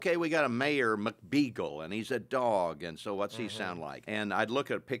okay, we got a Mayor McBeagle, and he's a dog, and so what's he sound like? And I'd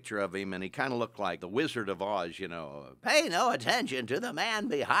look at a picture of him, and he kind of looked like the Wizard of Oz, you know. Pay no attention to the man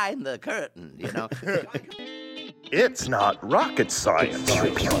behind the curtain, you know. It's not rocket science.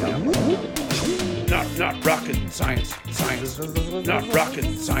 Not rocket science. Not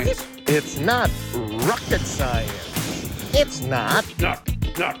rocket science. It's not rocket science. It's not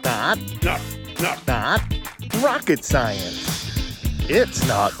rocket science. It's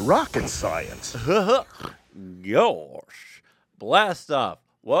not rocket science. GAWRSH. Blast off.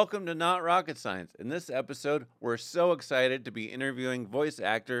 Welcome to Not Rocket Science. In this episode, we're so excited to be interviewing voice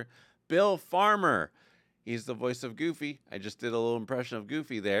actor Bill Farmer. He's the voice of Goofy. I just did a little impression of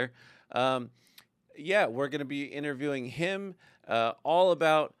Goofy there. We're going to be interviewing him all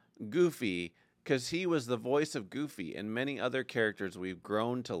about Goofy, because he was the voice of Goofy and many other characters we've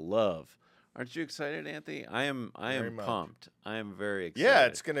grown to love. Aren't you excited, Anthony? I am pumped. I am very excited. Yeah,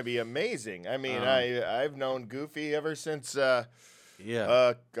 it's going to be amazing. I mean, I've known Goofy ever since our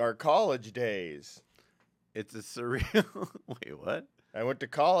college days. It's a surreal... Wait, what? I went to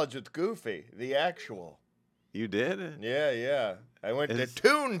college with Goofy, the actual. You did? Yeah. I went to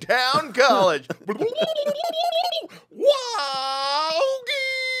Toontown College.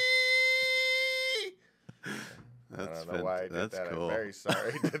 I don't know why I did that. Cool. I'm very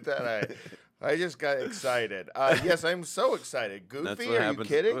sorry I did that. I just got excited. Yes, I'm so excited. Goofy, are you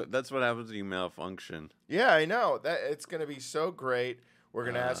kidding? That's what happens when you malfunction. Yeah, I know. It's going to be so great. We're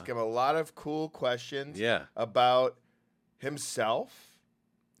going to ask him a lot of cool questions about himself.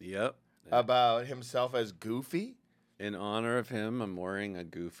 Yep. About himself as Goofy. In honor of him, I'm wearing a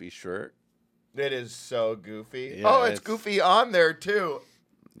Goofy shirt. It is so Goofy. Yeah, it's Goofy on there, too.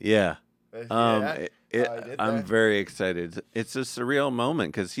 Yeah. I'm I'm very excited. It's a surreal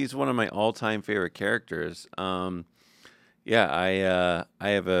moment because he's one of my all-time favorite characters. I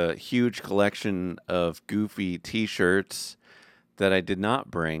have a huge collection of Goofy T-shirts that I did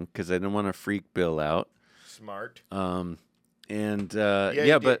not bring because I didn't want to freak Bill out. Smart. But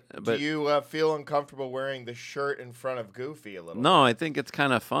do you feel uncomfortable wearing the shirt in front of Goofy a little? No, I think it's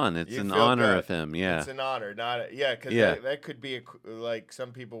kind of fun. It's in honor of him. Yeah, it's an honor, not because that could be like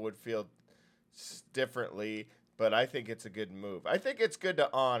some people would feel differently, but I think it's a good move. I think it's good to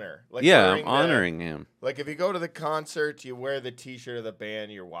honor. I'm honoring him. Like if you go to the concert, you wear the T-shirt of the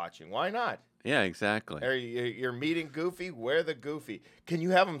band you're watching. Why not? Yeah, exactly. Or you're meeting Goofy, wear the Goofy. Can you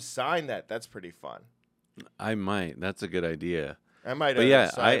have him sign that? That's pretty fun. I might. That's a good idea. I might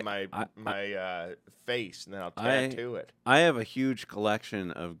sign my face, and then I'll tattoo it. I have a huge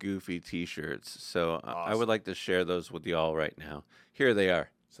collection of Goofy T-shirts, so awesome. I would like to share those with y'all right now. Here they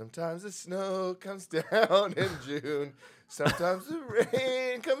are. Sometimes the snow comes down in June. Sometimes the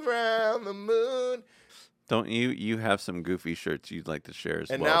rain comes around the moon. Don't you have some Goofy shirts you'd like to share as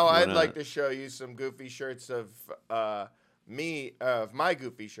well? And now I'd like to show you some Goofy shirts of my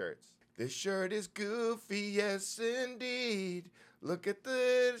Goofy shirts. This shirt is Goofy, yes indeed. Look at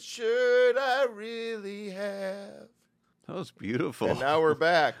the shirt I really have. That was beautiful. And now we're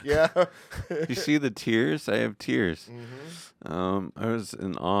back. Yeah. You see the tears? I have tears. Mm-hmm. I was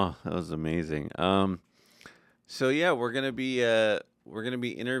in awe. That was amazing. We're gonna be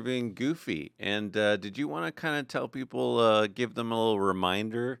interviewing Goofy. And did you want to kind of tell people, give them a little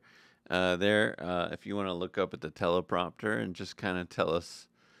reminder there, if you want to look up at the teleprompter and just kind of tell us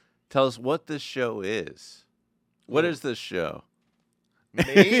what this show is. What is this show?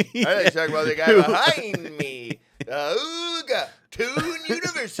 Me? I talk about the guy behind me. Ooga, Toon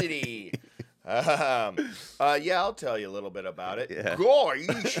University. I'll tell you a little bit about it. Yeah.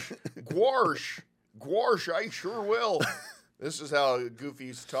 GAWRSH, I sure will. This is how Goofy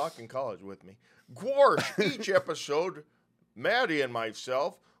used to talk in college with me. GAWRSH, each episode, Maddie and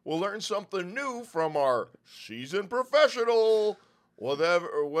myself will learn something new from our seasoned professional.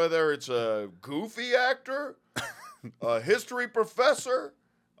 Whether it's a Goofy actor, a history professor,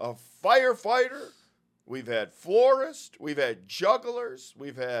 a firefighter, we've had florists, we've had jugglers,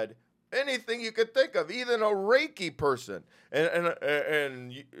 we've had anything you could think of, even a Reiki person. And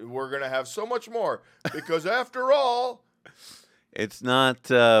we're going to have so much more because after all... It's not,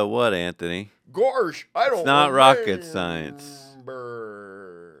 what, Anthony? GAWRSH, It's not rocket science.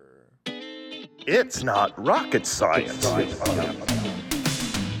 It's not rocket science.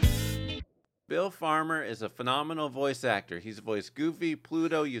 Bill Farmer is a phenomenal voice actor. He's voiced Goofy,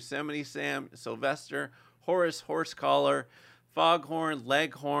 Pluto, Yosemite Sam, Sylvester, Horace Horsecollar, Foghorn,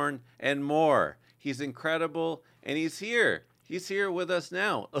 Leghorn, and more. He's incredible, and he's here. He's here with us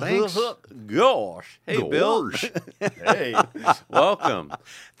now. Thanks. Gosh. Hey, Bill. Hey. Welcome.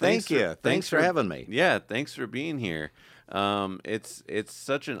 Thank you. Thanks for having me. Yeah, thanks for being here. It's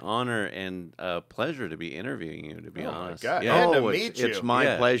such an honor and a pleasure to be interviewing you. To be honest, my God. yeah. And to Oh, meet it's you. my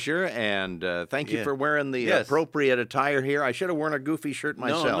Yeah. pleasure, and thank you Yeah. for wearing the Yes. appropriate attire here. I should have worn a Goofy shirt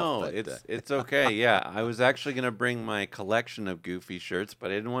myself. No, but, it's okay. Yeah, I was actually gonna bring my collection of Goofy shirts,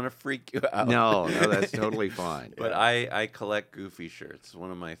 but I didn't want to freak you out. no, that's totally fine. But I collect Goofy shirts. It's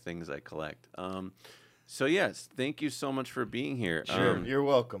one of my things I collect. So yes, thank you so much for being here. Sure, you're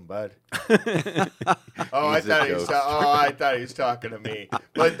welcome, bud. I I thought he was talking to me.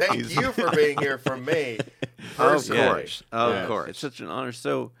 But thank you for being here for me. Personally. Of Yeah. course. It's such an honor.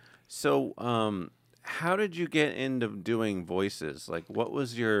 So, how did you get into doing voices? Like, what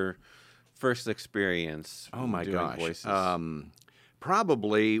was your first experience? Oh my doing gosh. voices?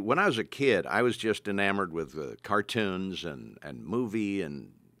 Probably when I was a kid, I was just enamored with cartoons and movie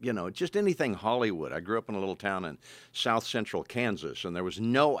and just anything Hollywood. I grew up in a little town in south central Kansas, and there was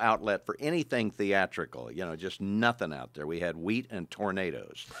no outlet for anything theatrical. Just nothing out there. We had wheat and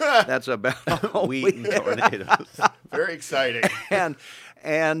tornadoes. That's about all Wheat we and had. tornadoes. Very exciting. But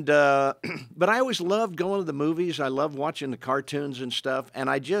I always loved going to the movies. I loved watching the cartoons and stuff, and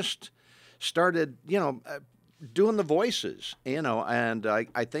I just started, doing the voices, and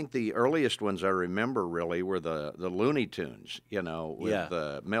I think the earliest ones I remember really were the Looney Tunes,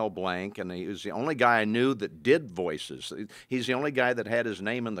 with Mel Blanc, and he was the only guy I knew that did voices. He's the only guy that had his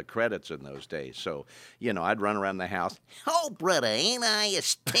name in the credits in those days. So, I'd run around the house, "Oh, brother, ain't I a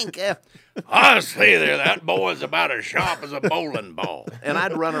stinker?" I say there, that boy's about as sharp as a bowling ball. And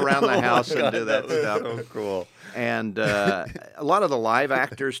I'd run around the house and do that stuff. So cool. And a lot of the live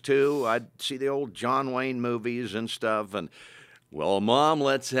actors, too. I'd see the old John Wayne movies and stuff. And, well, Mom,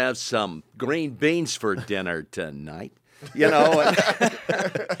 let's have some green beans for dinner tonight.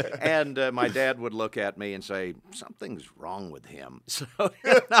 And my dad would look at me and say, something's wrong with him. But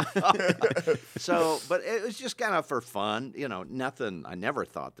it was just kind of for fun, nothing. I never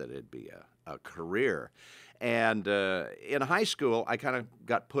thought that it'd be a career. And in high school, I kind of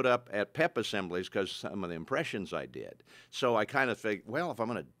got put up at pep assemblies because some of the impressions I did. So I kind of figured, well, if I'm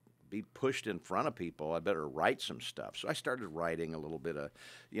going to be pushed in front of people, I better write some stuff. So I started writing a little bit of,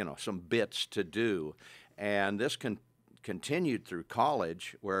 some bits to do. And this continued through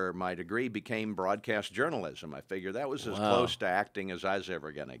college, where my degree became broadcast journalism. I figured that was as close to acting as I was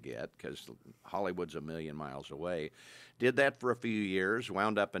ever going to get, because Hollywood's a million miles away. Did that for a few years,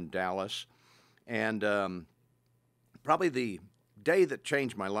 wound up in Dallas. And probably the day that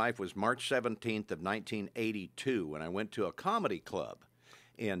changed my life was March 17th of 1982, when I went to a comedy club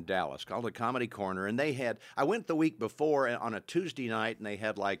in Dallas called the Comedy Corner. And I went the week before on a Tuesday night, and they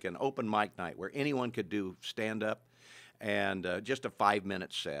had like an open mic night where anyone could do stand-up, and just a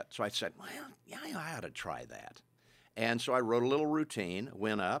 5-minute set. So I said, well, yeah, I ought to try that. And so I wrote a little routine,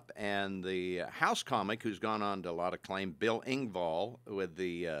 went up, and the house comic, who's gone on to a lot of acclaim, Bill Engvall, with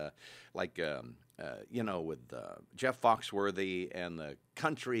the with Jeff Foxworthy and the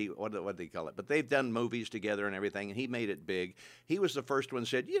country, what do they call it? But they've done movies together and everything, and he made it big. He was the first one who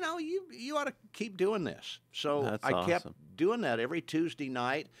said, you ought to keep doing this. So I kept doing that every Tuesday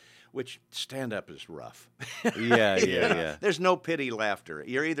night, which stand-up is rough. Yeah. There's no pity laughter.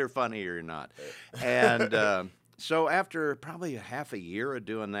 You're either funny or you're not. And so after probably half a year of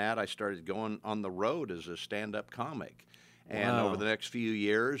doing that, I started going on the road as a stand-up comic. And over the next few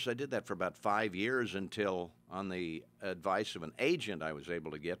years, I did that for about 5 years until, on the advice of an agent I was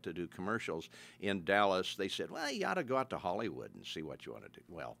able to get to do commercials in Dallas, they said, well, you ought to go out to Hollywood and see what you want to do.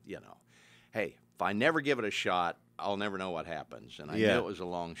 Well, hey, if I never give it a shot, I'll never know what happens. And I knew it was a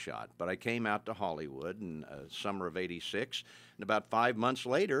long shot. But I came out to Hollywood in summer of '86, and about 5 months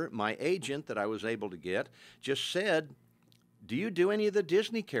later, my agent that I was able to get just said, do you do any of the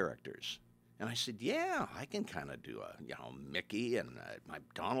Disney characters? And I said, yeah, I can kind of do Mickey, and my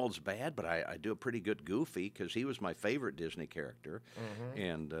Donald's bad, but I do a pretty good Goofy, because he was my favorite Disney character.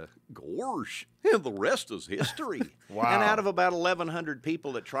 And GAWRSH, the rest is history. Wow. And out of about 1,100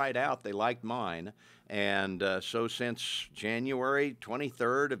 people that tried out, they liked mine. And so since January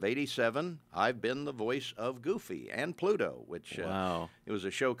 23rd of '87, I've been the voice of Goofy and Pluto, which it was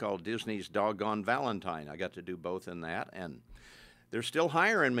a show called Disney's Doggone Valentine. I got to do both in that, and they're still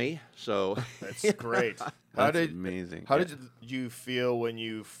hiring me, so that's great. That's amazing. How did you feel when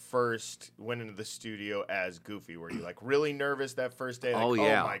you first went into the studio as Goofy? Were you like really nervous that first day? Like, Oh,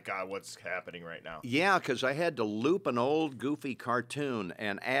 yeah. Oh my God, what's happening right now? Yeah, because I had to loop an old Goofy cartoon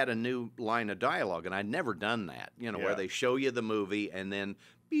and add a new line of dialogue, and I'd never done that. Where they show you the movie and then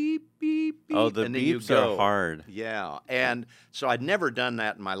beep, beep, beep. Oh, the and then you beeps go. are hard. Yeah, and so I'd never done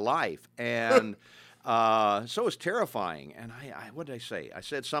that in my life, and so it was terrifying. And what did I say? I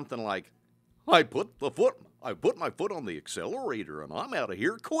said something like, I put my foot on the accelerator and I'm out of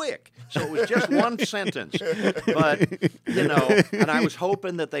here quick. So it was just one sentence. But, and I was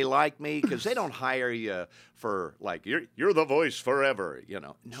hoping that they liked me because they don't hire you for, like, you're the voice forever,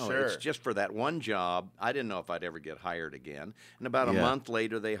 No, Sure. It's just for that one job. I didn't know if I'd ever get hired again. And about a month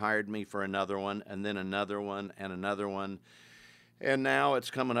later, they hired me for another one, and then another one, and another one. And now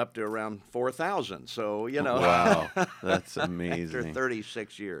it's coming up to around 4,000. So, Wow, that's amazing. After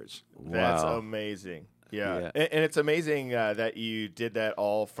 36 years. That's Wow. amazing. Yeah. And it's amazing that you did that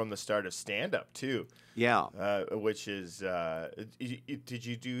all from the start of stand-up, too. Yeah. Which is, did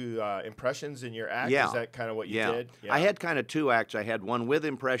you do impressions in your act? Yeah. Is that kind of what you Yeah. did? I had kind of two acts. I had one with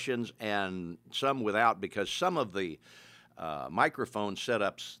impressions and some without because some of the microphone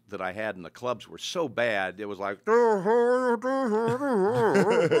setups that I had in the clubs were so bad. It was like,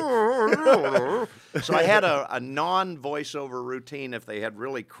 so I had a non-voiceover routine if they had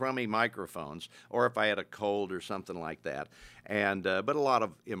really crummy microphones or if I had a cold or something like that. And but a lot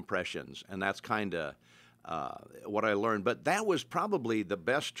of impressions, and that's kind of what I learned. But that was probably the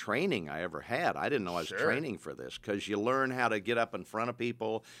best training I ever had. I didn't know I was training for this because you learn how to get up in front of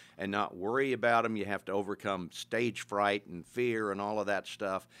people and not worry about them. You have to overcome stage fright and fear and all of that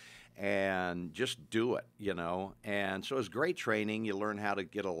stuff and just do it, And so it was great training. You learn how to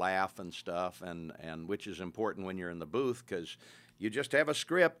get a laugh and stuff, and which is important when you're in the booth because you just have a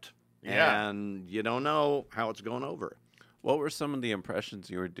script and you don't know how it's going over. What were some of the impressions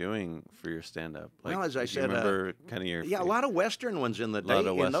you were doing for your stand-up? Like, Well, as I do you said, remember kind of your a lot of Western ones in the day. lot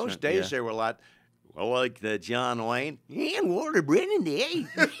of In those Western, days, yeah. there were a lot. Well, like the John Wayne and Walter Brennan Day.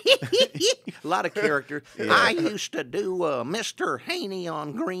 A lot of characters. I used to do Mr. Haney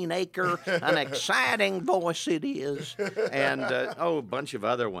on Green Acre. An exciting voice it is, and a bunch of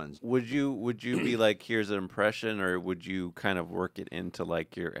other ones. Would you be like, here's an impression, or would you kind of work it into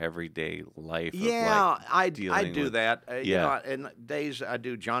like your everyday life? Yeah, of, like, I dealing do with- that. Yeah. In days I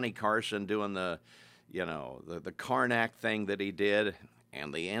do Johnny Carson doing the Karnak thing that he did,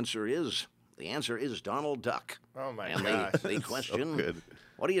 and the answer is Donald Duck. Oh, my and gosh. the question, good.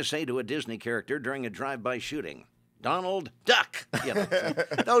 what do you say to a Disney character during a drive-by shooting? Donald Duck.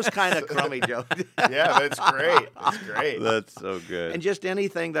 Those kind of crummy jokes. Yeah, that's great. That's great. That's so good. And just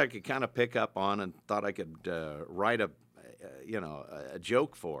anything that I could kind of pick up on and thought I could write a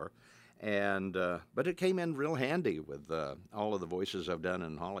joke for. And but it came in real handy with all of the voices I've done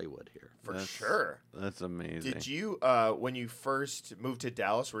in Hollywood here. For sure. That's amazing. Did you, when you first moved to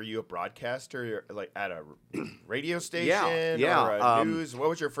Dallas, were you a broadcaster, like at a radio station yeah. or a news? What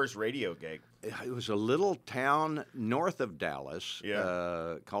was your first radio gig? It was a little town north of Dallas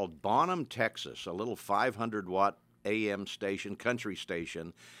called Bonham, Texas, a little 500-watt AM station, country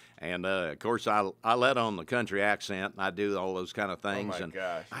station. And, of course, I let on the country accent, and I do all those kind of things. my and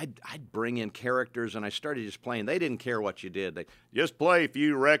gosh. I'd bring in characters, and I started just playing. They didn't care what you did. They just play a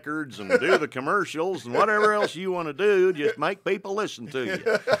few records and do the commercials and whatever else you want to do, just make people listen to you.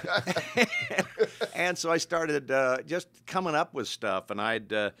 And so I started just coming up with stuff, and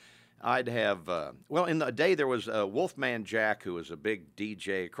I'd have, in the day there was Wolfman Jack, who was a big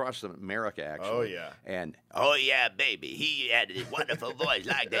DJ across America, actually. Oh, yeah. And, oh, yeah, baby, he had a wonderful voice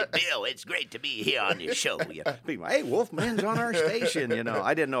like that. Bill, it's great to be here on your show. People, hey, Wolfman's on our station,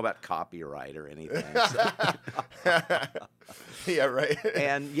 I didn't know about copyright or anything. So. Yeah, right.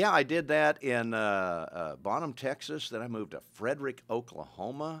 And, yeah, I did that in Bonham, Texas. Then I moved to Frederick,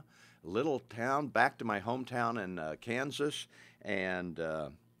 Oklahoma, little town, back to my hometown in Kansas. And...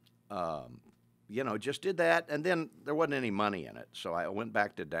 just did that, and then there wasn't any money in it, so I went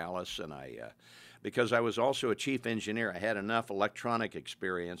back to Dallas, and because I was also a chief engineer, I had enough electronic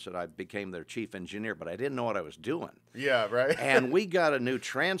experience that I became their chief engineer, but I didn't know what I was doing. Yeah, right. And we got a new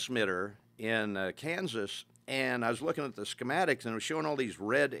transmitter in Kansas, and I was looking at the schematics, and it was showing all these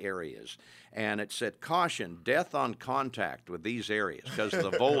red areas, and it said, caution, death on contact with these areas because of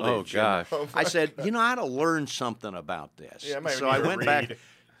the voltage. Oh, gosh. I said, I ought to learn something about this. Yeah, I might so need I to went back read.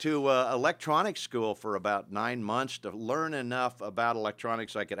 to electronics school for about 9 months to learn enough about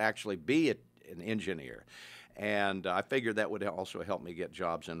electronics I could actually be an engineer. And I figured that would also help me get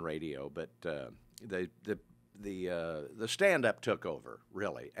jobs in radio. But the stand-up took over,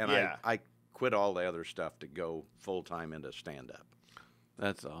 really. And Yeah. I quit all the other stuff to go full-time into stand-up.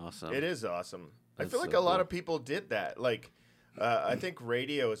 That's awesome. It is awesome. I That's feel like so a lot cool. of people did that. Like, I think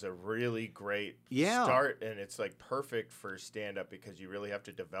radio is a really great Yeah. start, and it's like perfect for stand-up because you really have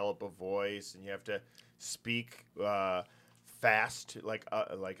to develop a voice and you have to speak fast. Like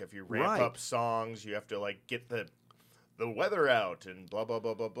if you ramp Right. up songs, you have to like get the weather out and blah blah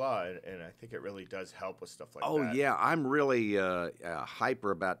blah blah blah. And I think it really does help with stuff like that. Oh, yeah, I'm really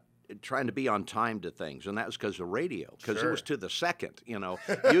hyper about trying to be on time to things, and that was because of radio, because Sure. it was to the second. You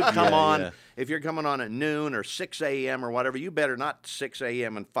come on, if you're coming on at noon or 6 a.m. or whatever, you better not 6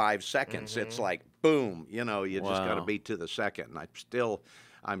 a.m. in 5 seconds. It's like, boom, you just got to be to the second. And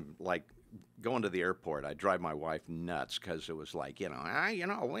I'm like, going to the airport, I drive my wife nuts because it was like, we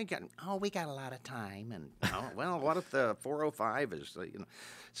got a lot of time, and well, what if the 4:05 is,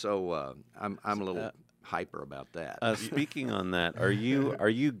 So I'm a little hyper about that. Speaking on that, are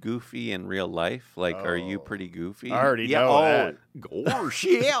you goofy in real life? Like, are you pretty goofy? I already know that.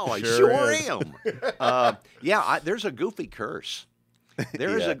 GAWRSH, yeah, I Sure am. There's a goofy curse.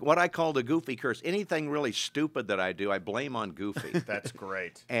 There is what I call the goofy curse. Anything really stupid that I do, I blame on Goofy. That's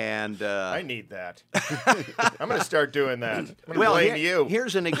great. And I need that. I'm going to start doing that. I'm going to blame you.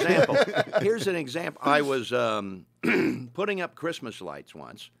 Here's an example. I was putting up Christmas lights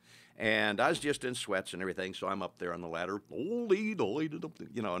once, and I was just in sweats and everything, so I'm up there on the ladder, and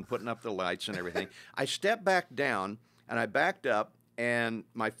putting up the lights and everything. I stepped back down, and I backed up, and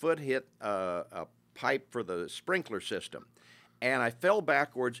my foot hit a pipe for the sprinkler system. And I fell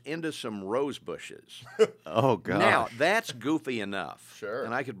backwards into some rose bushes. Oh, God. Now, that's goofy enough. Sure.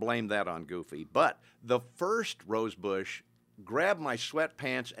 And I could blame that on Goofy. But the first rose bush grabbed my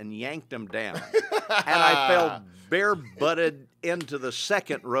sweatpants and yanked them down. And I fell bare-butted into the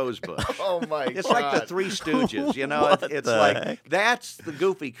second rose bush. Oh, my God. It's like the Three Stooges, It's like, that's the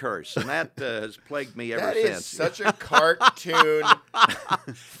Goofy curse. And that has plagued me ever That since. is such a cartoon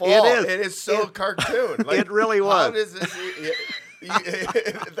fault. It is so cartoon. Like, it really was. How does this...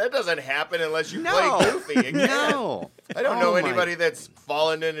 that doesn't happen unless you No. play Goofy again. No. I don't know Oh, anybody my- that's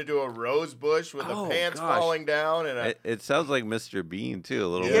fallen into a rose bush with the Oh, pants gosh. falling down and a... It sounds like Mr. Bean, too. A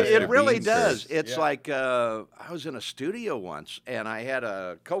little Yeah. Mr. It really Bean does. curse. It's Yeah. like I was in a studio once, and I had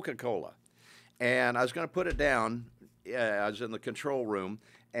a Coca-Cola, and I was going to put it down. I was in the control room,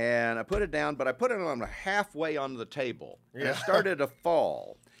 and I put it down, but I put it on halfway on the table, and Yeah. it started to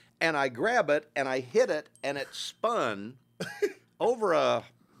fall. And I grab it, and I hit it, and it spun over a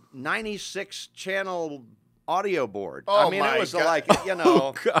 96-channel audio board. Oh, I mean, my it was God. like, It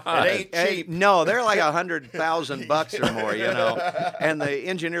ain't cheap. No, they're like $100,000 or more, And the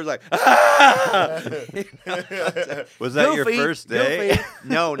engineer's like, ah! Was that your Goofy, first day? Goofy.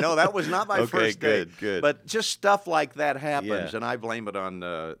 No, that was not my Okay, first day. good. But just stuff like that happens, Yeah. and I blame it on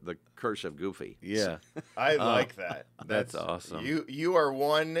the curse of Goofy. Yeah. I like that. That's awesome. You are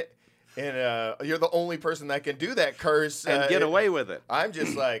one... And you're the only person that can do that curse. And get away with it. I'm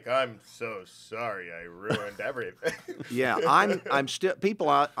just like, I'm so sorry I ruined everything. Yeah, I'm still. People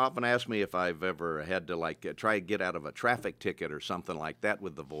often ask me if I've ever had to try to get out of a traffic ticket or something like that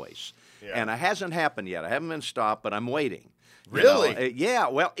with the voice, Yeah. and it hasn't happened yet. I haven't been stopped, but I'm waiting. Really? Yeah.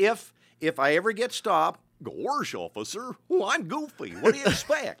 Well, if I ever get stopped, GAWRSH officer, well, I'm Goofy. What do you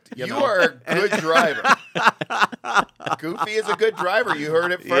expect? You are a good driver. Goofy is a good driver. You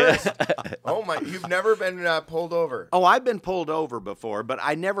heard it first. Oh my! You've never been pulled over. Oh, I've been pulled over before, but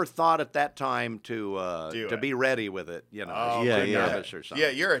I never thought at that time to it. be ready with it. Oh, Yeah, too yeah. nervous or something.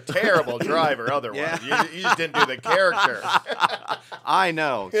 Yeah, you're a terrible driver. Otherwise, you just didn't do the character. I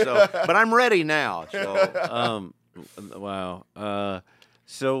know. So, but I'm ready now. So, Wow.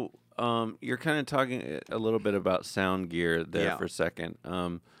 So you're kind of talking a little bit about sound gear there Yeah. for a second.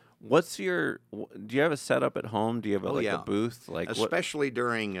 Do you have a setup at home? Do you have a booth? especially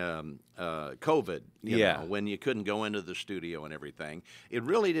during COVID, you Yeah. know, when you couldn't go into the studio and everything, it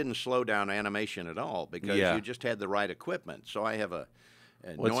really didn't slow down animation at all because Yeah. you just had the right equipment. So I have a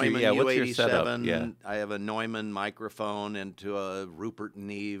What's your- Neumann yeah, what's your U87. setup? Yeah. I have a Neumann microphone into a Rupert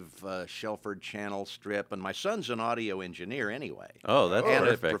Neve Shelford channel strip, and my son's an audio engineer anyway. Oh, that's And a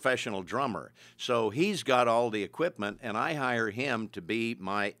perfect. professional drummer. So he's got all the equipment, and I hire him to be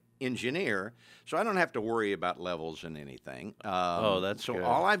my engineer, so I don't have to worry about levels and anything. That's so good.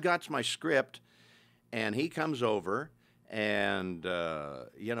 all I've got's my script, and he comes over, and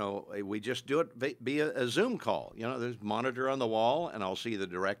we just do it via a Zoom call. There's a monitor on the wall, and I'll see the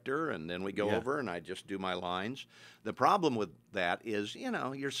director, and then we go over, and I just do my lines. The problem with that is,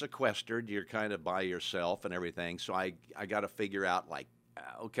 you're sequestered, you're kind of by yourself and everything. So I got to figure out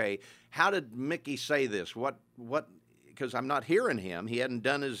okay, how did Mickey say this? What? Because I'm not hearing him. He hadn't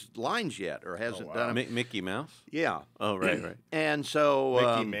done his lines yet, or hasn't done them. Mickey Mouse? Yeah. Oh, right. And so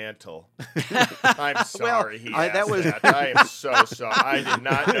Mickey Mantle. I'm sorry. He that asked was- that. I am so sorry. I did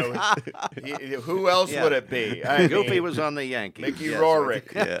not know. Who else Yeah. would it be? I Goofy mean, was on the Yankees. Mickey yes.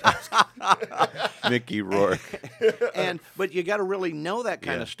 Rourke. Yeah. Mickey Rourke. But you got to really know that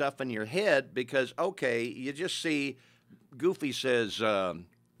kind Yeah. of stuff in your head because, okay, you just see Goofy says,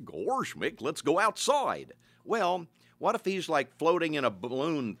 GAWRSH, Mick, let's go outside. Well, What if he's like floating in a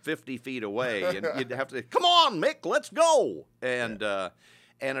balloon 50 feet away, and you'd have to, come on, Mick, let's go. And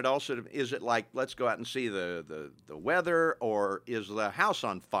it also, is it like, let's go out and see the weather, or is the house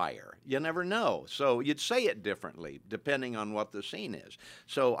on fire? You never know. So you'd say it differently depending on what the scene is.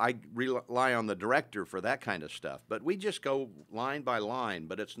 So I rely on the director for that kind of stuff. But we just go line by line,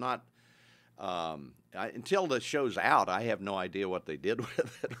 but it's not, until the show's out, I have no idea what they did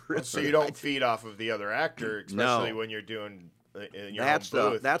with it. Really. So you don't feed off of the other actor, especially when you're doing in your own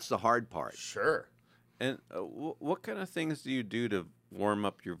booth. That's the hard part. Sure. And what kind of things do you do to warm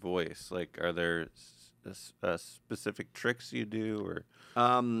up your voice? Like, are there specific tricks you do, or?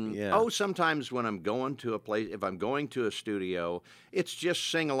 Oh, sometimes when I'm going to a place, if I'm going to a studio, it's just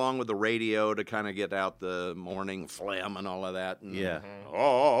sing along with the radio to kind of get out the morning phlegm and all of that. And,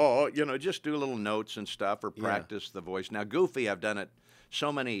 oh, just do little notes and stuff, or practice the voice. Now, Goofy, I've done it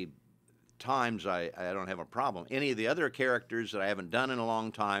so many times, I don't have a problem. Any of the other characters that I haven't done in a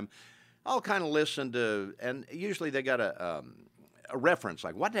long time, I'll kind of listen to, and usually they got a reference,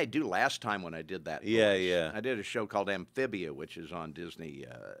 like, what did I do last time when I did that voice? Yeah. I did a show called Amphibia, which is on Disney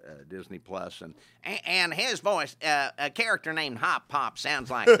Plus, and his voice, a character named Hop Pop sounds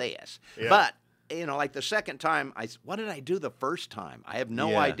like this. But, like the second time, what did I do the first time? I have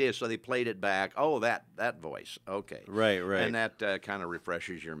no idea, so they played it back. Oh, that voice. Okay. Right. And that kind of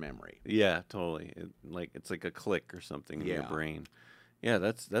refreshes your memory. Yeah, totally. It's like a click or something in your brain. Yeah,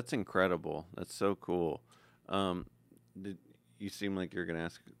 that's incredible. That's so cool. You seem like you're going to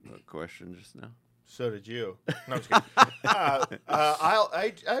ask a question just now. So did you. No, I'm just kidding.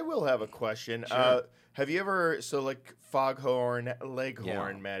 I will have a question. Sure. Have you ever, Foghorn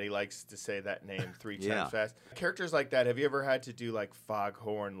Leghorn, Maddie likes to say that name 3 times fast. Characters like that, have you ever had to do like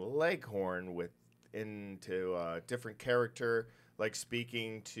Foghorn Leghorn into a different character? Like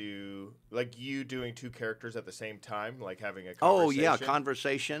speaking to, like you doing 2 characters at the same time, like having a conversation? Oh, yeah,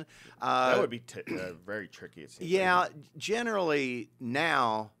 conversation. That would be very tricky, it seems. Yeah, generally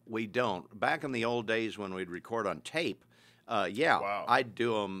now we don't. Back in the old days when we'd record on tape, Wow. I'd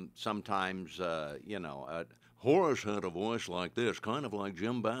do them sometimes, Horace had a voice like this, kind of like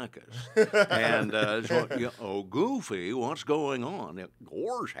Jim Backus. And Goofy, what's going on?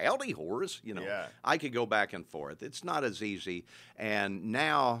 GAWRSH, howdy, Horace. I could go back and forth. It's not as easy. And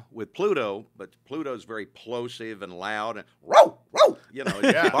now with Pluto, but Pluto's very plosive and loud and row,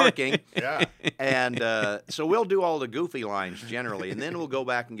 barking. Yeah. And so we'll do all the Goofy lines generally, and then we'll go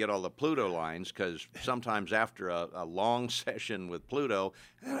back and get all the Pluto lines, because sometimes after a long session with Pluto,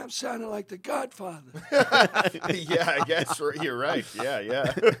 and I'm sounding like the Godfather. Yeah, I guess you're right.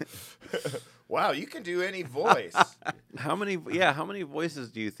 Yeah. Wow, you can do any voice. How many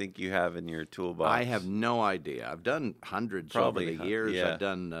voices do you think you have in your toolbox? I have no idea. I've done hundreds over the years. Yeah. I've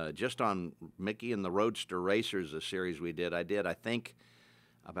done just on Mickey and the Roadster Racers, the series we did. I think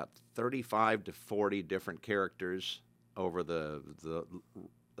about 35 to 40 different characters over the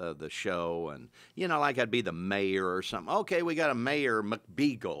show, and like I'd be the mayor or something. Okay, we got a Mayor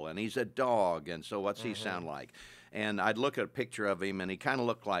McBeagle, and he's a dog, and so what's he sound like? And I'd look at a picture of him, and he kind of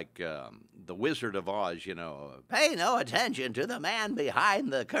looked like the Wizard of Oz, Pay no attention to the man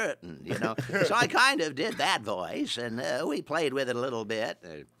behind the curtain, So I kind of did that voice, and we played with it a little bit.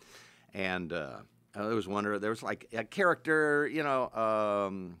 There was like a character,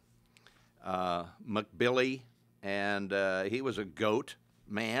 McBilly, and he was a goat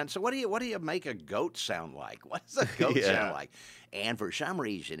man. So what do you make a goat sound like? What does a goat sound like? And for some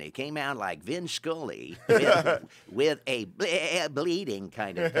reason, it came out like Vin Scully with a bleeding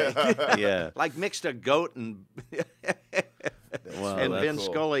kind of thing. Like mixed a goat and Vin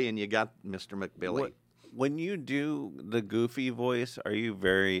Scully, and you got Mr. McBilly. When you do the Goofy voice, are you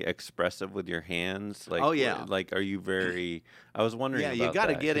very expressive with your hands? Like, oh, yeah. Like, are you very? I was wondering. Yeah, about you got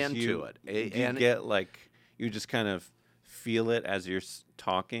to that, get into it. You get you just kind of feel it as you're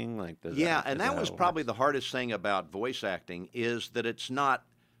talking, like that was probably the hardest thing about voice acting, is that it's not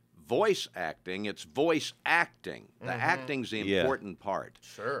voice acting, it's voice acting. The acting's the important part.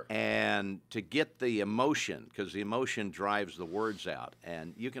 Sure. And to get the emotion, because the emotion drives the words out,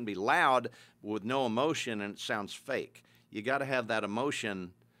 and you can be loud with no emotion and it sounds fake. You got to have that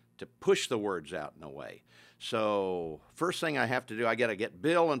emotion to push the words out in a way. So first thing I have to do, I got to get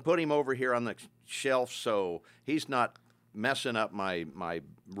Bill and put him over here on the shelf so he's not messing up my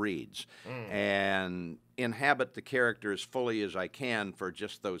reads, and inhabit the character as fully as I can for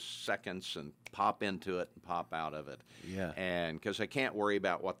just those seconds and pop into it and pop out of it. Yeah. And because I can't worry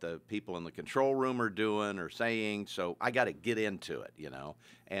about what the people in the control room are doing or saying, so I got to get into it,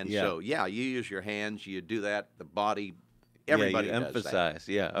 And so, you use your hands, you do that, the body, everybody you does emphasize.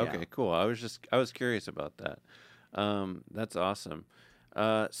 that. Yeah. Okay. Cool. I was curious about that. That's awesome.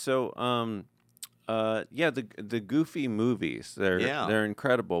 The Goofy movies, they're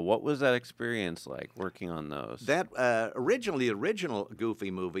incredible. What was that experience like working on those? That originally, the original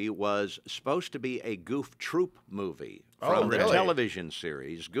Goofy movie was supposed to be a Goof Troop movie from the really? television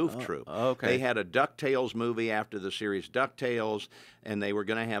series Goof Troop. okay. They had a DuckTales movie after the series DuckTales, and they were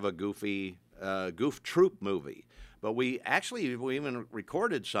going to have a Goof Troop movie. But we even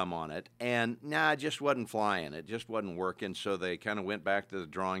recorded some on it, and it just wasn't flying. It just wasn't working, so they kind of went back to the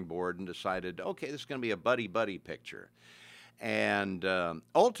drawing board and decided, okay, this is going to be a buddy-buddy picture. And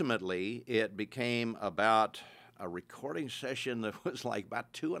ultimately, it became about a recording session that was like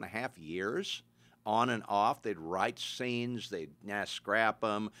about 2.5 years, on and off. They'd write scenes, they'd scrap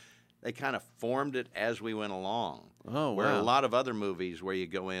them. They kind of formed it as we went along. Oh, Where wow. a lot of other movies where you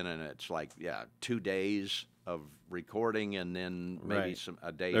go in and it's like, 2 days of recording and then maybe Right.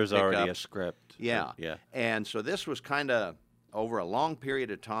 a day There's pickup. already a script. Yeah. Yeah. And so this was kind of over a long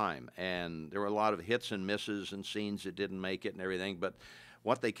period of time, and there were a lot of hits and misses and scenes that didn't make it and everything. But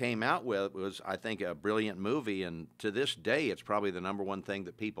what they came out with was, I think, a brilliant movie, and to this day, it's probably the number one thing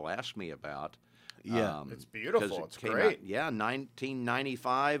that people ask me about. Yeah. It's beautiful. 'cause it It's came great. Out,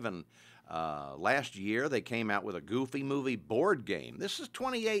 1995, and last year they came out with a Goofy movie board game. This is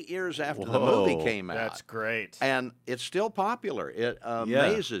 28 years after the movie Whoa. came out. That's great. And it's still popular. It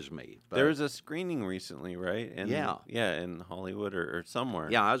amazes me. But There was a screening recently, right? Yeah. Yeah, in Hollywood or somewhere.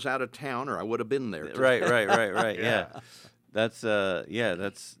 yeah, I was out of town, or I would have been there. Right. Yeah. Yeah.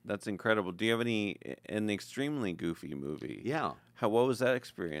 That's incredible. Do you have an extremely Goofy movie? Yeah. What was that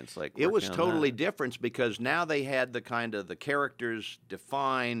experience like? It was working on totally that? different because now they had the characters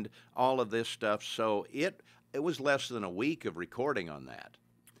defined, all of this stuff. So it was less than a week of recording on that.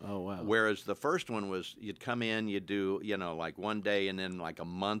 Oh wow. Whereas the first one was, you'd come in, you'd do, like one day, and then like a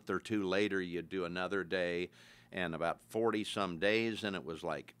month or two later, you'd do another day, and about 40 some days, and it was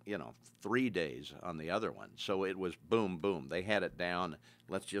like, 3 days on the other one. So it was boom, boom. They had it down.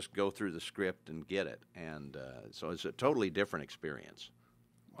 Let's just go through the script and get it. And so it's a totally different experience.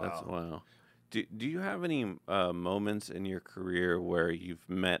 That's wow. Do you have any moments in your career where you've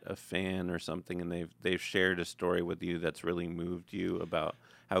met a fan or something and they've shared a story with you that's really moved you about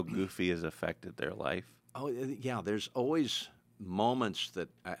how Goofy has affected their life? Oh, yeah, there's always moments that,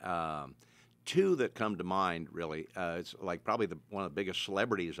 two that come to mind, really. It's like probably one of the biggest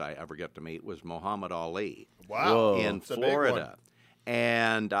celebrities I ever got to meet was Muhammad Ali Wow. Whoa. in It's a big one. Florida.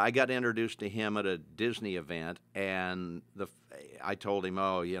 And I got introduced to him at a Disney event, and I told him,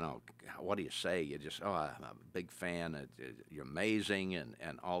 what do you say? You just, I'm a big fan. You're amazing, and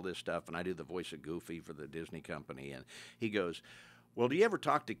all this stuff. And I do the voice of Goofy for the Disney company. And he goes, well, do you ever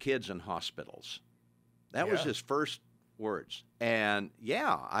talk to kids in hospitals? That was Yeah. his first words. And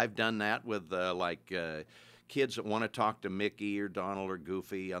yeah, I've done that with kids that want to talk to Mickey or Donald or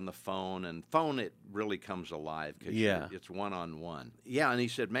Goofy on the phone. And phone, it really comes alive because Yeah. it's one-on-one. Yeah, and he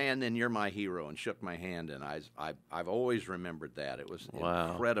said, man, then you're my hero, and shook my hand. And I've always remembered that. It was an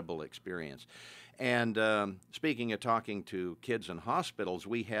Wow. incredible experience. And speaking of talking to kids in hospitals,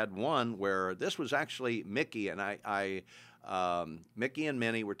 we had one where this was actually Mickey, and Mickey and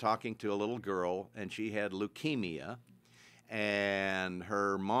Minnie were talking to a little girl, and she had leukemia. And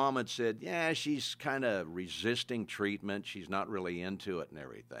her mom had said, yeah, she's kind of resisting treatment. She's not really into it and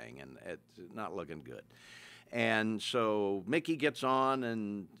everything, and it's not looking good. And so Mickey gets on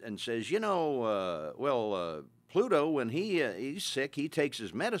and says, Pluto, when he's sick, he takes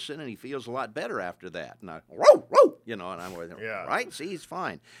his medicine and he feels a lot better after that. And whoa, and I'm with him, Yeah. right? See, he's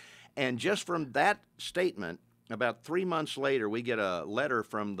fine. And just from that statement, about 3 months later, we get a letter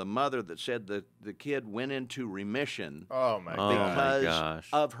from the mother that said that the kid went into remission Oh my Oh, God. because gosh.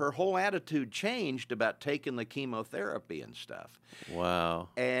 of her whole attitude changed about taking the chemotherapy and stuff. Wow.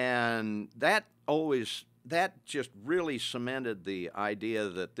 And that just really cemented the idea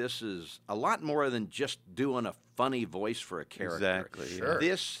that this is a lot more than just doing a funny voice for a character. Exactly. yeah. Sure.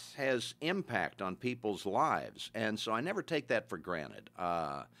 This has impact on people's lives, and so I never take that for granted.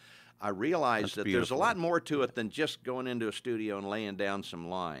 I realize That's that there's a beautiful. lot more to it than just going into a studio and laying down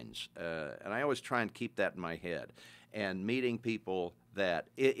some lines. And I always try and keep that in my head. And meeting people that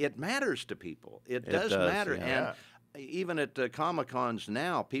it matters to people. It does matter. yeah. And even at Comic-Cons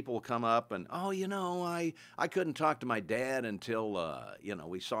now, people come up and, I couldn't talk to my dad until,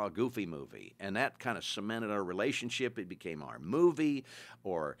 we saw a Goofy movie. And that kind of cemented our relationship. It became our movie.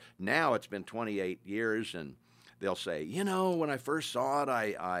 Or now it's been 28 years, and they'll say, you know, when I first saw it,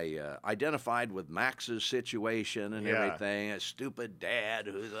 I identified with Max's situation and everything. A stupid dad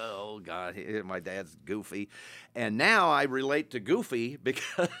who's, oh, God, my dad's Goofy. And now I relate to Goofy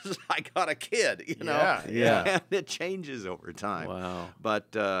because I got a kid, you know. Yeah. And it changes over time. Wow.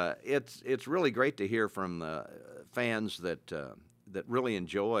 But it's really great to hear from the fans that really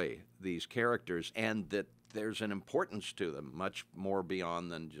enjoy these characters and that there's an importance to them, much more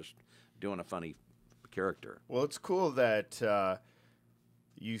beyond than just doing a funny character. Well, it's cool that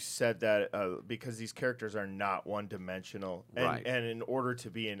you said that because these characters are not one-dimensional. Right. And in order to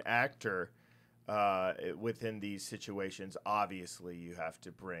be an actor within these situations, obviously you have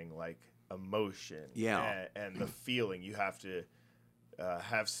to bring, like, emotion and the feeling. You have to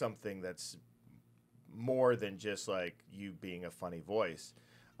have something that's more than just, like, you being a funny voice.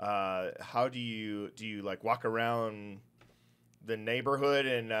 How do you like, walk around the neighborhood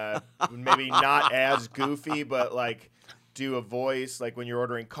and maybe not as goofy, but like do a voice like when you're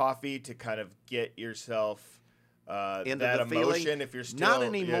ordering coffee to kind of get yourself into that the emotion feeling? If you're still Not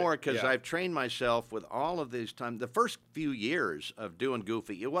anymore, because yeah. I've trained myself with all of these times. The first few years of doing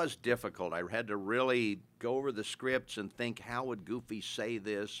Goofy, it was difficult. I had to really go over the scripts and think, how would Goofy say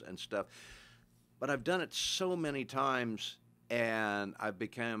this and stuff. But I've done it so many times, and I've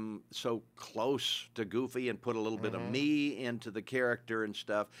become so close to Goofy and put a little bit of me into the character and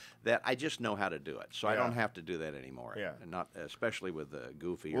stuff that I just know how to do it. So I don't have to do that anymore. Yeah. And not especially with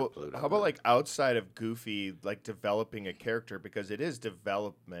Goofy Well, or Pluto. how about like outside of Goofy, like developing a character, because it is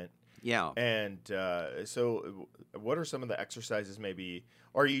development. Yeah. And so what are some of the exercises maybe,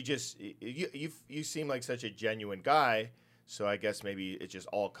 or you just, you seem like such a genuine guy. So I guess maybe it just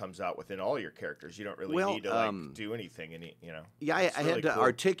all comes out within all your characters. You don't really need to like do anything, you know. Yeah, I really had to cool.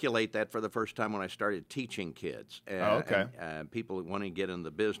 articulate that for the first time when I started teaching kids. And people wanting to get in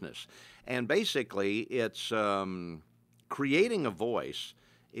the business. And basically, it's creating a voice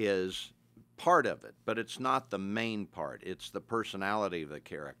is part of it, but it's not the main part. It's the personality of the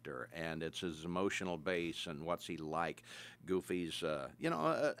character, and it's his emotional base and what's he like. Goofy's, a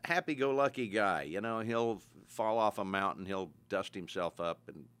happy-go-lucky guy. You know, he'll fall off a mountain, he'll dust himself up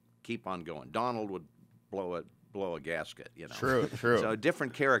and keep on going. Donald would blow a gasket, you know. True. So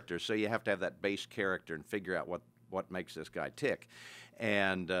different characters, so you have to have that base character and figure out what makes this guy tick.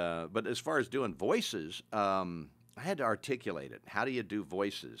 And but as far as doing voices, I had to articulate it. How do you do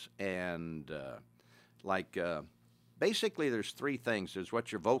voices? And basically there's three things. There's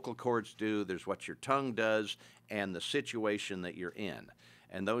what your vocal cords do, there's what your tongue does, and the situation that you're in.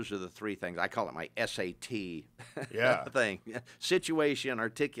 And those are the three things. I call it my SAT thing. Situation,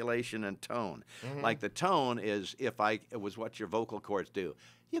 articulation, and tone. Like the tone is it was what your vocal cords do.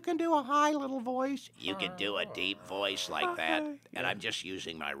 You can do a high little voice. You can do a deep voice like that. And I'm just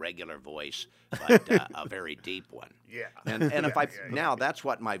using my regular voice, but a very deep one. Yeah. And if now that's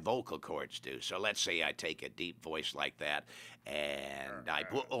what my vocal cords do. So let's say I take a deep voice like that, and I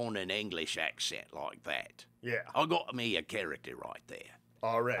put on an English accent like that. Yeah. I got me a character right there.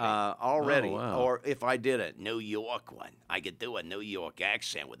 Already. Oh, wow. Or if I did a New York one, I could do a New York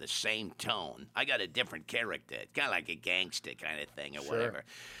accent with the same tone. I got a different character, kind of like a gangster kind of thing or whatever.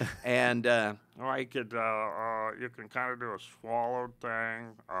 And I could, you can kind of do a swallowed thing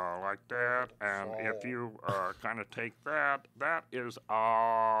like that, and if you kind of take that is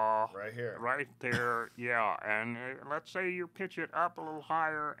right here. right there, yeah. And let's say you pitch it up a little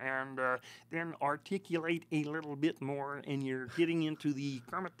higher, and then articulate a little bit more, and you're getting into the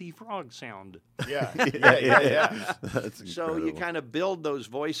Kermit the Frog sound. Yeah. That's so you incredible. kind of build those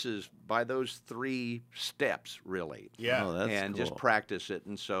voices by those three steps, really. Yeah. Oh, that's and cool. just practice it.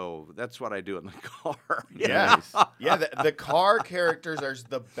 And so that's what I do in the car. Yeah. Yeah, the car characters are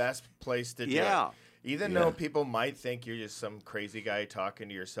the best place to do Yeah. it. Even though people might think you're just some crazy guy talking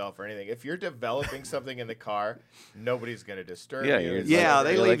to yourself or anything, if you're developing something in the car, nobody's going to disturb Yeah, you. you're It's Yeah, like-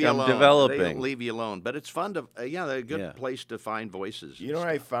 they You're leave like, you I'm alone. They developing. leave you alone. But it's fun to, they're a good place to find voices. You know what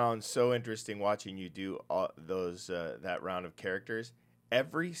I found so interesting watching you do all those that round of characters?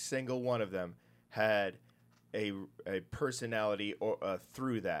 Every single one of them had a personality or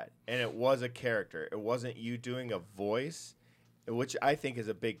through that, and it was a character. It wasn't you doing a voice, which I think is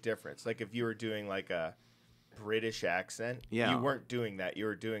a big difference. Like if you were doing like a British accent, you weren't doing that. You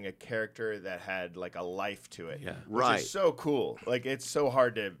were doing a character that had like a life to it. Yeah. Which is so cool. Like it's so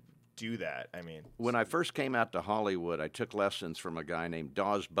hard to do that. I mean, When I first came out to Hollywood, I took lessons from a guy named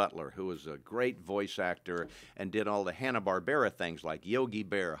Dawes Butler, who was a great voice actor and did all the Hanna-Barbera things like Yogi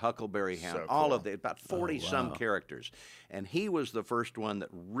Bear, Huckleberry Hound, So all cool. of the, about 40-some characters. And he was the first one that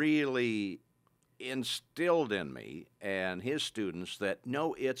really instilled in me and his students that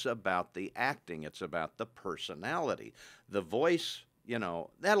no, it's about the acting, it's about the personality. The voice,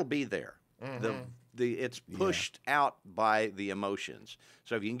 that'll be there. It's pushed out by the emotions.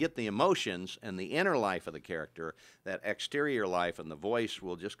 So if you can get the emotions and the inner life of the character, that exterior life and the voice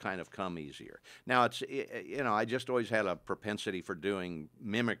will just kind of come easier. Now, I just always had a propensity for doing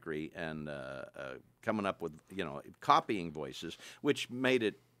mimicry and coming up with, copying voices, which made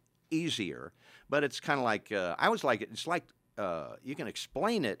it easier. But it's kind of like, you can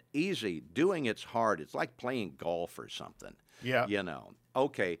explain it easy. Doing it's hard. It's like playing golf or something. Yeah.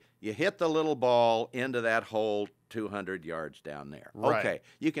 Okay, you hit the little ball into that hole 200 yards down there. Right. Okay,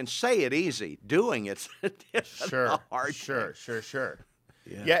 you can say it easy. Doing it's a hard thing. Sure.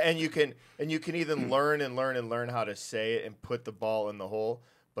 Yeah, and you can even learn how to say it and put the ball in the hole.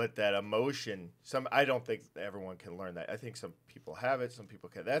 But that emotion, I don't think everyone can learn that. I think some people have it, some people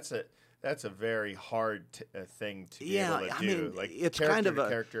can. That's a very hard thing to be able to do. Like it's character kind of to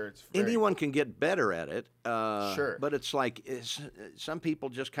character. It's anyone can get better at it. Sure. But it's like some people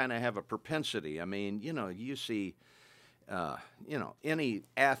just kind of have a propensity. I mean, you see, any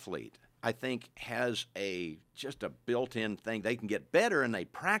athlete, I think, has just a built-in thing. They can get better, and they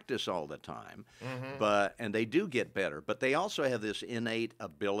practice all the time. And they do get better. But they also have this innate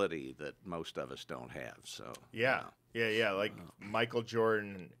ability that most of us don't have. So yeah. Like Michael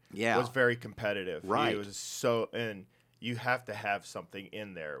Jordan Yeah. was very competitive. Right. He was and you have to have something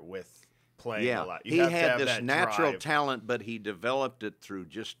in there with playing a lot. You he have to had have this that natural drive. talent, but he developed it through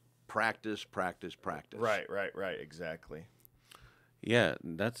just practice. Right, exactly. Yeah,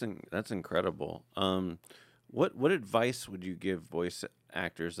 that's incredible. What advice would you give voice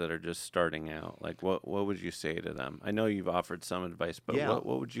actors that are just starting out? Like, what would you say to them? I know you've offered some advice, but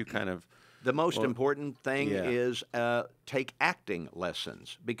what would you kind of... The most important thing Yeah. is take acting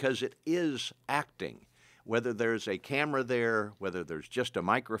lessons, because it is acting. Whether there's a camera there, whether there's just a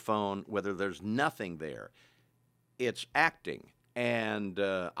microphone, whether there's nothing there, it's acting. And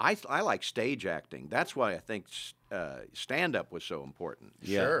I like stage acting. That's why I think stand-up was so important.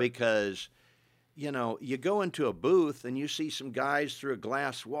 Yeah. Sure. Because, you go into a booth and you see some guys through a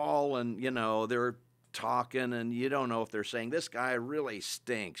glass wall and, they're talking and you don't know if they're saying, this guy really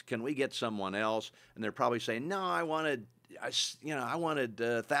stinks. Can we get someone else? And they're probably saying, no, I wanted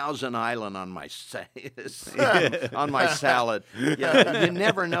Thousand Island on my on my salad. You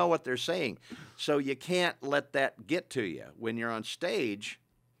never know what they're saying. So you can't let that get to you. When you're on stage,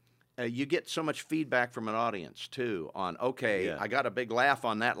 you get so much feedback from an audience, too, on, I got a big laugh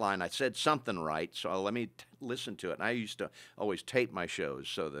on that line. I said something right, so let me listen to it. And I used to always tape my shows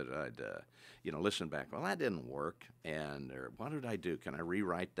so that I'd, listen back. Well, that didn't work. Or what did I do? Can I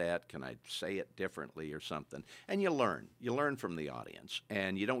rewrite that? Can I say it differently or something? And you learn. You learn from the audience.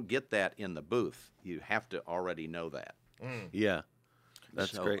 And you don't get that in the booth. You have to already know that. Yeah,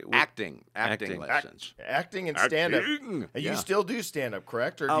 that's So, great. Acting Acting. lessons. Acting and stand-up. Acting. You Yeah. still do stand-up,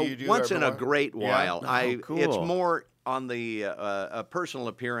 correct? Or do you do once every in a once- great Yeah? while. Oh, cool. It's more on the personal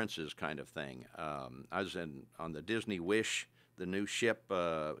appearances kind of thing. I was on the Disney Wish, the new ship,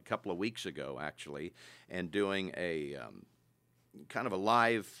 a couple of weeks ago, actually, and doing a kind of a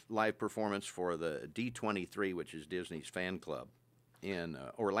live performance for the D23, which is Disney's fan club in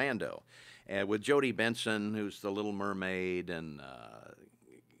Orlando, and with Jodie Benson, who's the Little Mermaid, and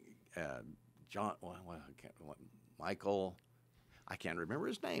Michael, I can't remember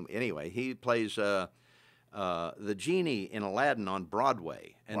his name. Anyway, he plays the genie in Aladdin on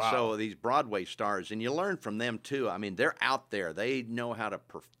Broadway. And so these Broadway stars, and you learn from them too. I mean, they're out there. They know how to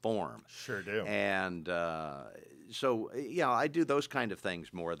perform. Sure do. And I do those kind of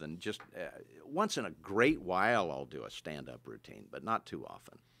things more than just once in a great while I'll do a stand-up routine, but not too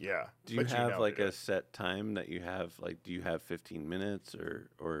often. Yeah. Do you But have know like it. a set time that you have? Like, do you have 15 minutes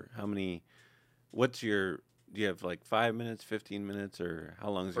or how many? Do you have like 5 minutes, 15 minutes, or how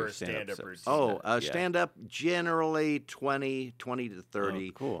long is For your a stand-up stand-up set? routine? Stand-up generally 20 to 30.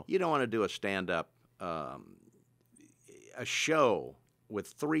 Oh, cool. You don't want to do a stand-up. A show with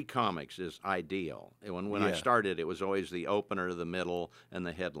 3 comics is ideal. When I Yeah. started, it was always the opener, the middle, and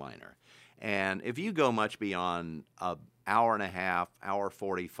the headliner. And if you go much beyond an hour and a half, hour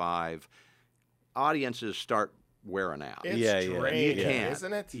 45, audiences start wearing out. It's Yeah, yeah. draining, You can't.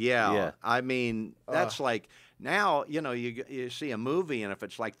 isn't it? Yeah. Yeah. I mean, that's like now, you see a movie, and if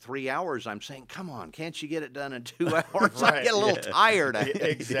it's like 3 hours, I'm saying, come on, can't you get it done in 2 hours? I Right. get a little tired.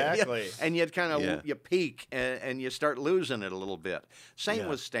 Exactly. And you kind of Yeah. you peak, and you start losing it a little bit. Same Yeah.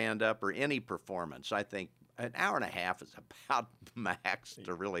 with stand-up or any performance. I think an hour and a half is about max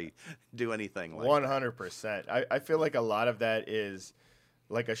to really do anything like that. 100%. I feel like a lot of that is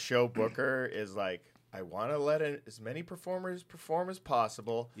like a show booker is like, I want to let as many performers perform as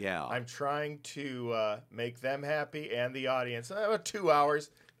possible. Yeah. I'm trying to make them happy and the audience. 2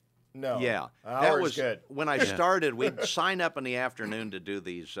 hours. No. Yeah, An that hour is was good. when I started. We'd sign up in the afternoon to do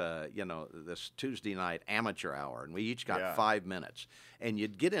these, this Tuesday night amateur hour, and we each got 5 minutes. And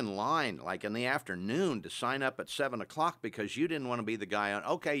you'd get in line like in the afternoon to sign up at 7 o'clock because you didn't want to be the guy on.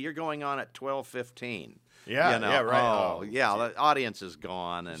 Okay, you're going on at 12:15. Yeah, yeah, right. Oh, yeah, the audience is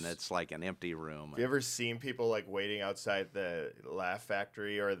gone, and it's like an empty room. Have you ever seen people like waiting outside the Laugh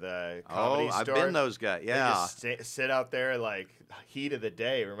Factory or the comedy store? I've been those guys. Yeah, They just sit out there like heat of the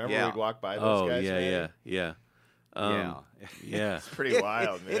day. Remember Yeah. we'd walk by those guys? man? yeah. Yeah. It's pretty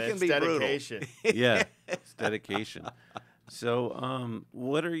wild, man. It can It's be brutal. dedication. Yeah, it's dedication. So,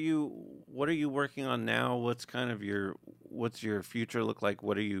 what are you working on now? What's your future look like?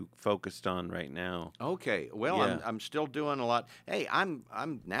 What are you focused on right now? Okay. Well, Yeah. I'm still doing a lot. Hey, I'm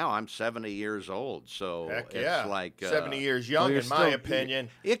 70 years old, so Heck it's yeah. like 70 years young, you're in my still- opinion.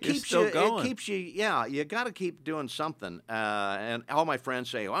 It You're keeps still you. going. It keeps you. Yeah, you got to keep doing something. And all my friends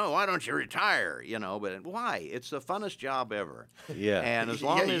say, "Well, why don't you retire?" But why? It's the funnest job ever. Yeah. And as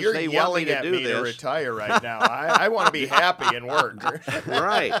long as you're they want me yelling to at do me to this, retire right now. I want to be happy and work.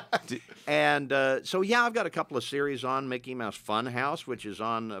 right. And so yeah, I've got a couple of series on Mickey Mouse Funhouse, which is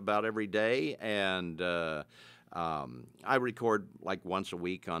on about every day, and I record like once a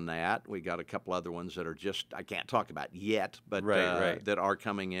week on that. We got a couple other ones that are just I can't talk about yet, but Right. that are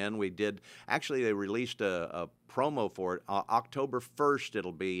coming in. They released a promo for it October 1st.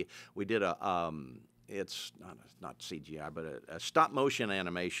 It'll be. We did it's not CGI, but a stop motion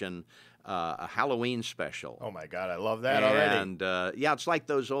animation, a Halloween special. Oh my God, I love that already. And it's like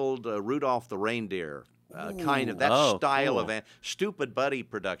those old Rudolph the Reindeer kind of that Oh, style cool. of Stupid Buddy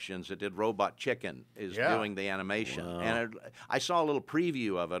Productions that did Robot Chicken is doing the animation. Wow. And I saw a little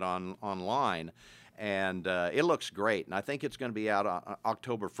preview of it online. And it looks great, and I think it's going to be out on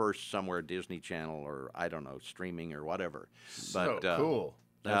October 1st somewhere at Disney Channel or I don't know, streaming or whatever. So But cool.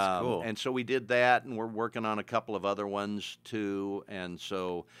 That's cool. And so we did that, and we're working on a couple of other ones too. And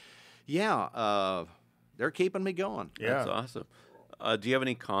so, they're keeping me going. Yeah. That's awesome. Do you have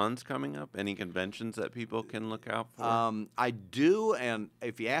any cons coming up? Any conventions that people can look out for? I do, and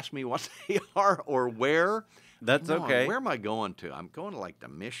if you ask me what they are or where, That's okay. Where am I going to? I'm going to like to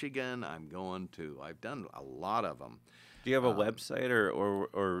Michigan. I've done a lot of them. Do you have a website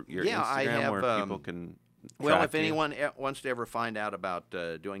or your yeah, Instagram I have, where people can Well, track if you? anyone wants to ever find out about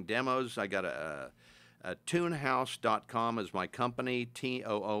doing demos, I got a toonhouse.com is my company,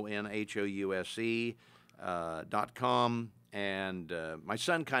 TOONHOUSE.com. And my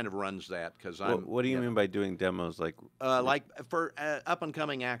son kind of runs that because What do you mean by doing demos? Like for up and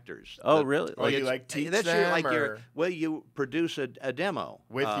coming actors. Oh, really? Like you it's- like teach that's them, you produce a demo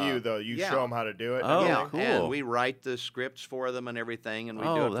with you though. You yeah. show them how to do it. Oh, Yeah, cool. and we write the scripts for them and everything, and we do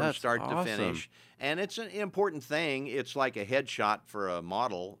Oh, it from that's start to awesome. finish. And it's an important thing. It's like a headshot for a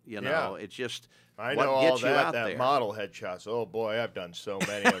model. Yeah. It's just I what know all gets you out that there. model headshots. Oh boy, I've done so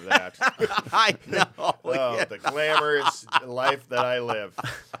many of that. I know. Oh, yeah. the glamorous life that I live.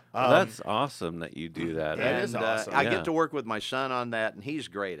 That's awesome that you do that. That And is awesome. I Yeah. get to work with my son on that, and he's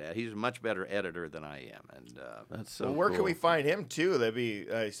great at it. He's a much better editor than I am. And That's so Well, where cool. can we find him too? That'd be.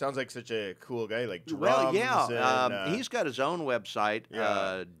 He sounds like such a cool guy. Like drums. well, yeah, and, he's got his own website,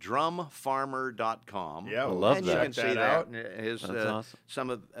 Yeah. drumfarmer.com. Yeah, I we'll love and that. you can check see that that. out. His That's awesome. some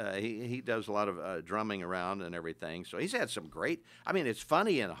of he does a lot of drumming around and everything. So he's had some great. I mean, it's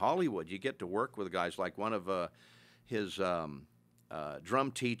funny in Hollywood you get to work with guys like one of his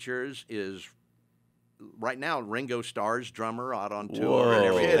drum teachers is right now Ringo Starr's drummer out on tour and Whoa.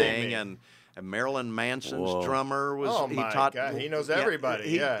 everything, Kidding me. and Marilyn Manson's Whoa. drummer was. Oh, he my taught. God, he knows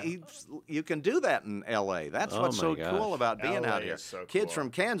everybody, yeah. You can do that in L.A. That's Oh, what's so my gosh. cool about being LA out here. is so Kids cool. from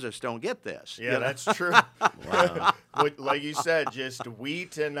Kansas don't get this. Yeah, that's true. Wow. Like you said, just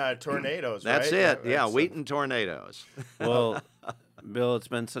wheat and tornadoes. That's right? it. Yeah, That's- wheat and tornadoes. Well, Bill, it's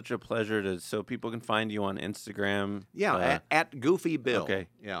been such a pleasure so people can find you on Instagram. Yeah, at Goofy Bill. okay.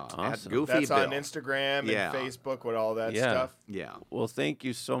 Yeah, Awesome. at Goofy That's Bill. on Instagram Yeah. and Facebook with all that Yeah. stuff. Yeah. Well, thank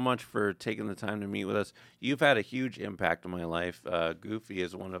you so much for taking the time to meet with us. You've had a huge impact on my life. Goofy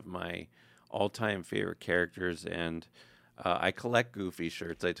is one of my all-time favorite characters, and I collect Goofy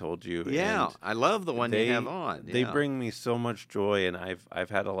shirts. I told you. Yeah, and I love the one you have on. They yeah. bring me so much joy, and I've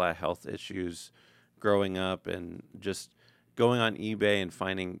had a lot of health issues growing up, and just going on eBay and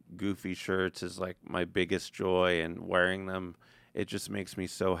finding Goofy shirts is like my biggest joy, and wearing them, it just makes me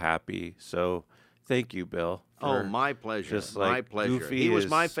so happy. So thank you, Bill. Oh, for my pleasure. just My like pleasure. Goofy He was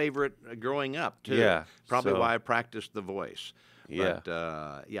my is- favorite growing up too. Yeah, Probably so- why I practiced the voice. Yeah.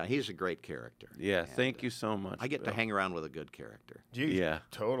 But, yeah, he's a great character. Yeah, And, thank you so much. I get to Bill. hang around with a good character. Yeah.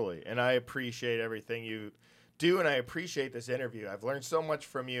 Totally. And I appreciate everything you do, and I appreciate this interview. I've learned so much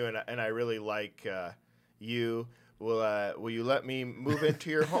from you, and I really like you. Will you let me move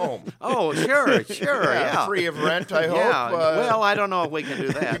into your home? Oh, sure, yeah. Free of rent, I hope. Yeah, well, I don't know if we can do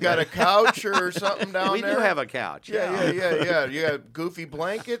that. You got a couch or something down we there? do have a couch. Yeah. You got goofy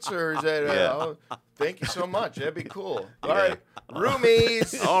blankets, or is that? Oh, thank you so much. That'd be cool. All right,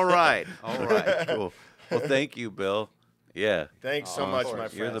 roomies. All right. Cool. Well, thank you, Bill. Yeah. Thanks so much, my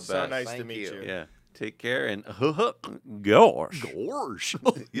friend. You're the So best. nice to Thank meet you. Yeah. Take care and GAWRSH.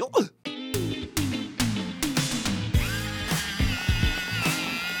 GAWRSH.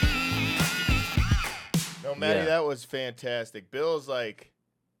 No, Maddie, Yeah. that was fantastic. Bill's like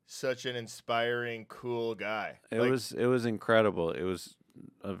such an inspiring, cool guy. It was incredible. It was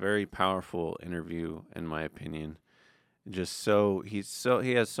a very powerful interview, in my opinion. Just he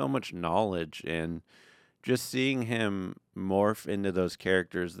has so much knowledge, and just seeing him morph into those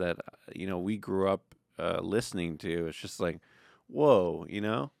characters that we grew up listening to. It's just like, whoa,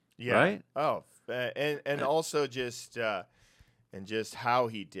 Yeah. right? Oh, and also just and just how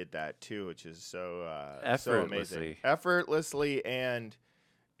he did that too, which is so amazing, Effortlessly. effortlessly,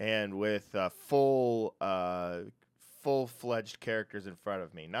 and with full-fledged characters in front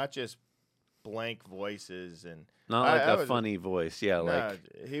of me, not just blank voices and Not I- like I a was- funny voice. Yeah, no,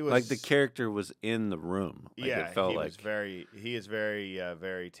 he was like the character was in the room. Like yeah, it felt he like, was he is very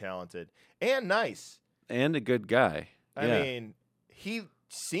very talented and nice. and a good guy. I Yeah. mean, he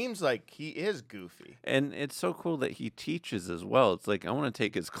seems like he is goofy. And it's so cool that he teaches as well. It's like I want to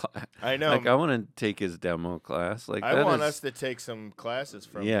take his class. I know. Like I want to take his demo class. Like I that want is- us to take some classes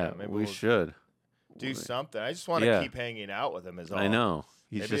from Yeah, him. Maybe we we'll should. do something. I just want to Yeah. keep hanging out with him. Is all. I know.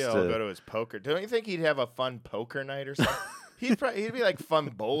 He's Maybe just I'll go to his poker. Don't you think he'd have a fun poker night or something? he'd be like fun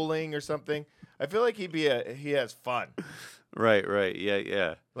bowling or something. I feel like he has fun. right.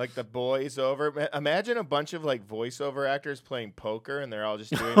 Yeah. Like the boys over. Imagine a bunch of like voiceover actors playing poker, and they're all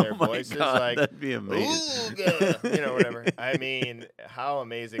just doing their Oh my voices God, like, that'd be amazing. "Ooga," whatever. I mean, how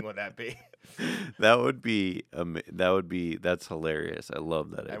amazing would that be? That would be that's hilarious. I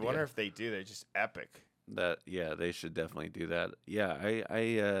love that idea. I wonder if they do. They're just epic. They should definitely do that. Yeah,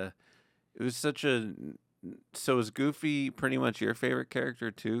 it was such a. So is Goofy pretty much your favorite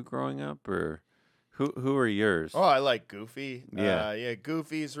character too, growing up, or who are yours? Oh, I like Goofy. Yeah.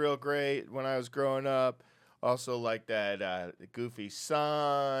 Goofy's real great when I was growing up. Also like that Goofy's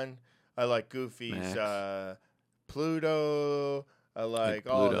son. I like Goofy's Max. Pluto. I like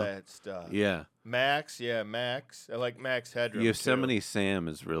all Pluto. that stuff. Yeah, Max. I like Max Headroom. Yosemite Sam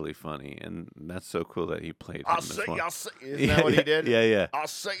is really funny, and that's so cool that he played him I'll as say. well. Isn't that what he did? Yeah. I'll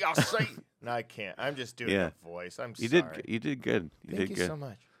say. No, I can't. I'm just doing Yeah. a voice. I'm You sorry. did good. You Thank did you good. so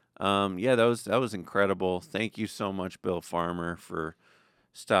much. Yeah, that was incredible. Thank you so much, Bill Farmer, for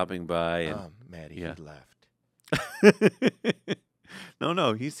stopping by. And Maddie, yeah. he left.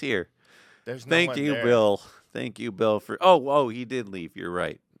 no, he's here. There's no Thank one you, there. Bill. Thank you, Bill, for. Oh, he did leave. You're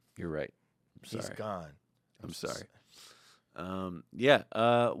right. I'm He's sorry. gone. I'm sorry. Yeah.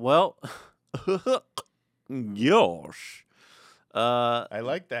 Well, gosh. I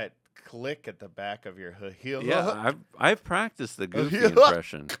like that click at the back of your heel. Yeah, I've practiced the Goofy Yeah.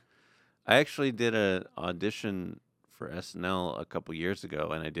 impression. I actually did an audition for SNL a couple years ago,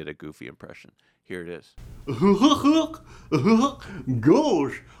 and I did a Goofy impression. Here it is.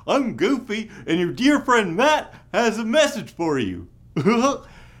 Gosh, I'm Goofy, and your dear friend Matt has a message for you.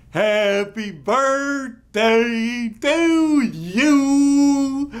 Happy birthday to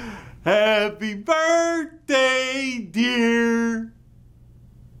you. Happy birthday, dear.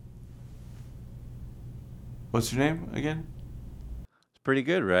 What's your name again? It's pretty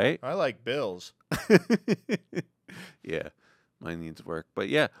good, right? I like Bill's. Yeah, mine needs work. But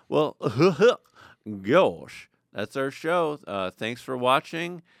yeah, well, gosh, that's our show. Thanks for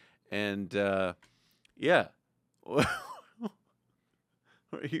watching. And yeah.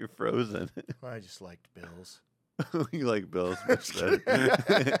 You're frozen. I just liked Bill's. You like Bill's much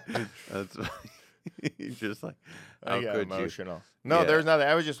better. That's you're just like, how I got could you? emotional. No, Yeah. there's nothing.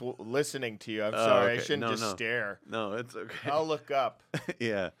 I was just listening to you. I'm sorry. I okay. shouldn't No, just no. stare. No, it's okay. I'll look up.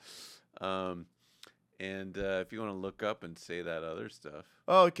 Yeah. And if you want to look up and say that other stuff.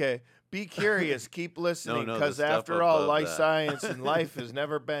 Okay. Be curious. Keep listening. no, the Because stuff after all, above life that. science and life has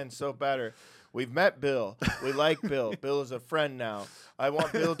never been so better. We've met Bill. We like Bill. Bill is a friend now. I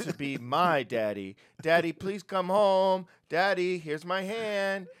want Bill to be my daddy. Daddy, please come home. Daddy, here's my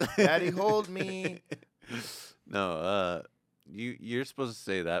hand. Daddy, hold me. No, you're supposed to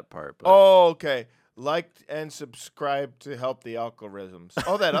say that part. But Oh, okay. Liked and subscribed to help the algorithms.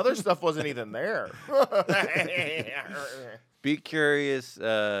 Oh, that other stuff wasn't even there. Be curious.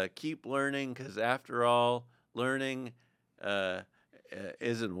 Keep learning, because after all, learning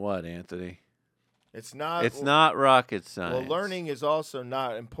isn't what, Anthony? It's not. It's not rocket science. Well, learning is also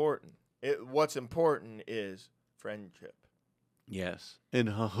not important. What's important is friendship. Yes. And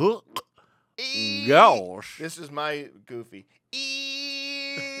GAWRSH. This is my goofy.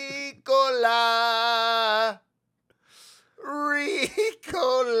 Ricola.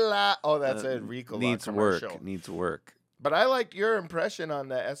 Ricola. Oh, that's a Ricola Needs commercial. work. Needs work. But I liked your impression on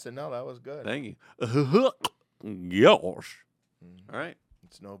the SNL. That was good. Thank you. GAWRSH. All right.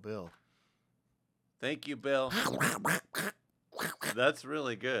 It's no Bill. Thank you, Bill. That's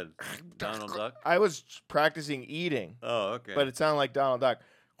really good. Donald Duck. I was practicing eating, Oh, okay. but it sounded like Donald Duck.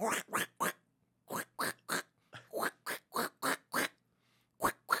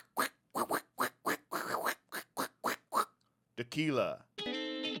 Tequila.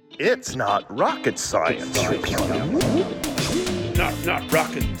 It's not rocket science. Not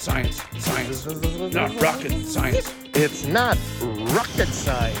rocket science. Science. Not rocket science. It's not rocket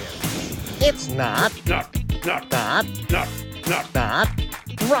science. It's not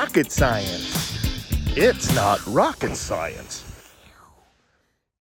rocket science. It's not rocket science.